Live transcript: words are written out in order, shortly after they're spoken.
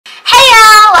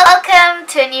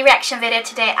to a new reaction video.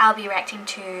 Today I'll be reacting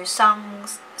to Son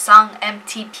Tung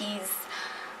M-TP's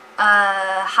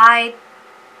HãY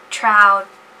TRAO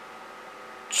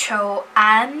CHO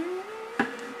ANH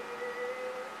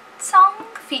song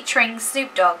featuring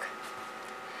Snoop Dogg.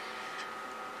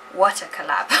 What a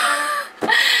collab.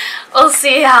 We'll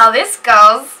see how this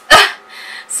goes.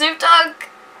 Snoop Dogg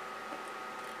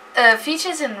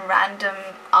features in random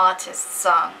artist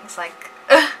songs. Like,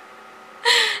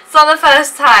 it's not the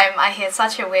first time I hear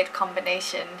such a weird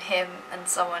combination, him and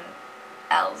someone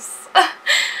else.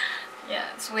 Yeah,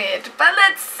 it's weird, but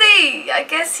let's see. I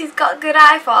guess he's got a good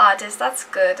eye for artists. That's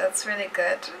good. That's really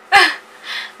good.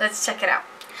 Let's check it out.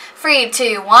 3,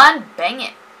 2, 1, bang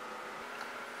it.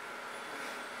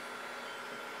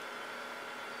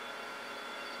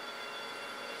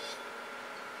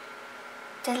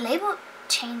 Did the label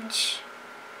change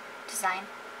design?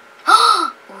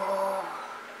 Whoa.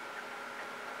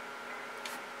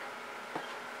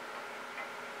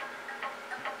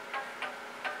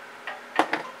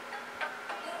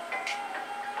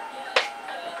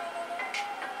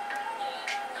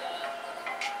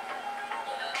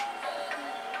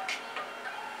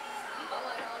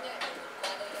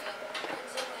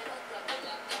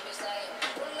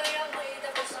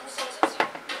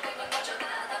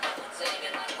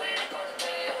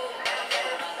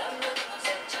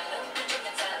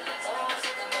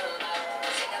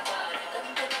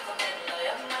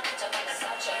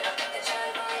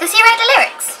 Does he write the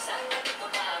lyrics?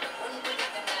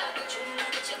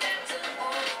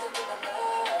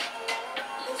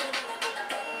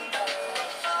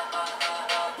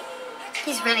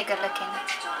 He's really good looking.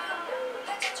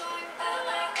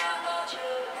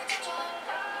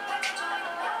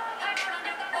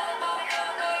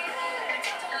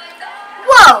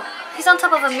 Whoa! He's on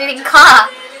top of a moving car.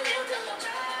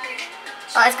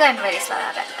 Oh, it's going really slow,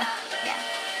 I bet. Yeah.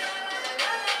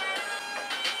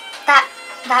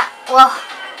 Whoa,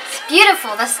 it's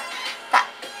beautiful.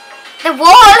 The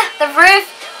wall, the roof,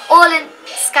 all in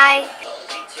sky.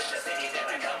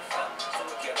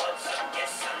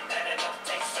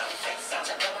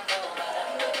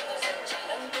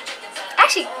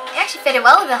 It actually fitted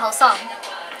well with the whole song,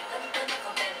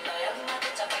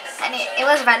 and it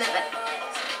was relevant.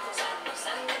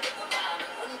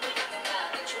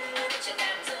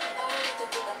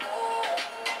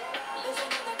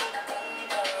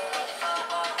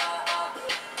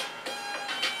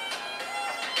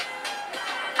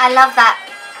 I love that.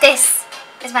 This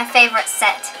is my favorite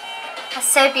set. It's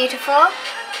so beautiful.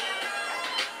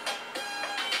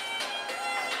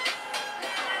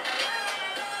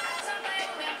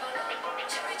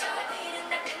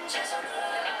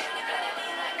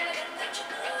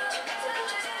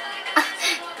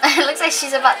 It looks like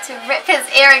she's about to rip his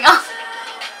earring off.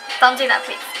 Don't do that,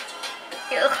 please.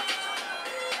 Ew.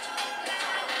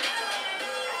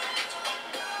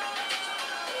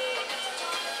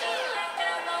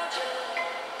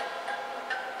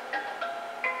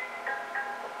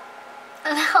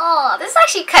 Oh, this is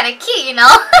actually kind of cute, you know.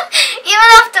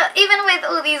 even with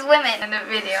all these women in the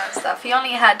video and stuff, he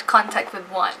only had contact with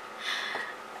one,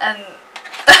 and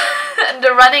and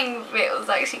the running bit was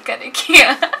actually kind of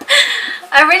cute.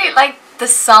 I really liked the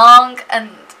song, and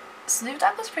Snoop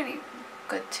Dogg was pretty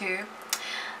good too.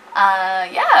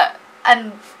 Yeah,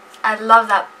 and I love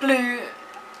that blue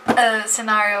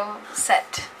scenario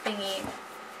set thingy.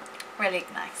 Really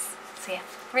nice. So yeah,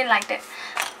 really liked it.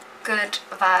 Good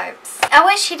vibes. I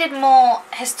wish he did more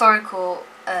historical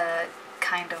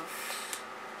kind of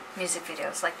music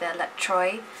videos, like the Let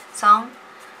Troy song.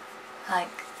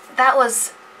 Like, that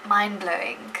was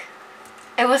mind-blowing.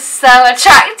 It was so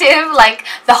attractive. Like,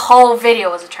 the whole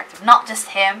video was attractive, not just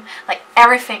him. Like,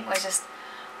 everything was just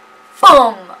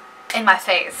boom in my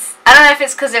face. I don't know if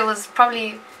it's because it was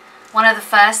probably one of the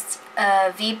first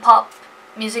V-pop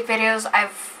music videos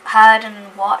I've heard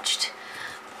and watched,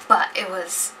 but it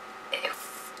was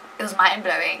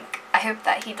mind-blowing. I hope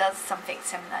that he does something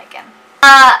similar again.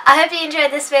 I hope you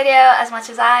enjoyed this video as much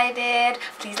as I did.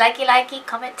 Please likey,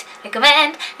 comment,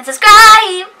 recommend, and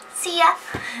subscribe. See ya.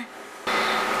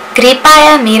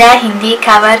 कृपया मेरा हिंदी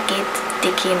खबर गीत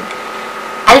देखें.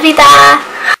 अलविदा.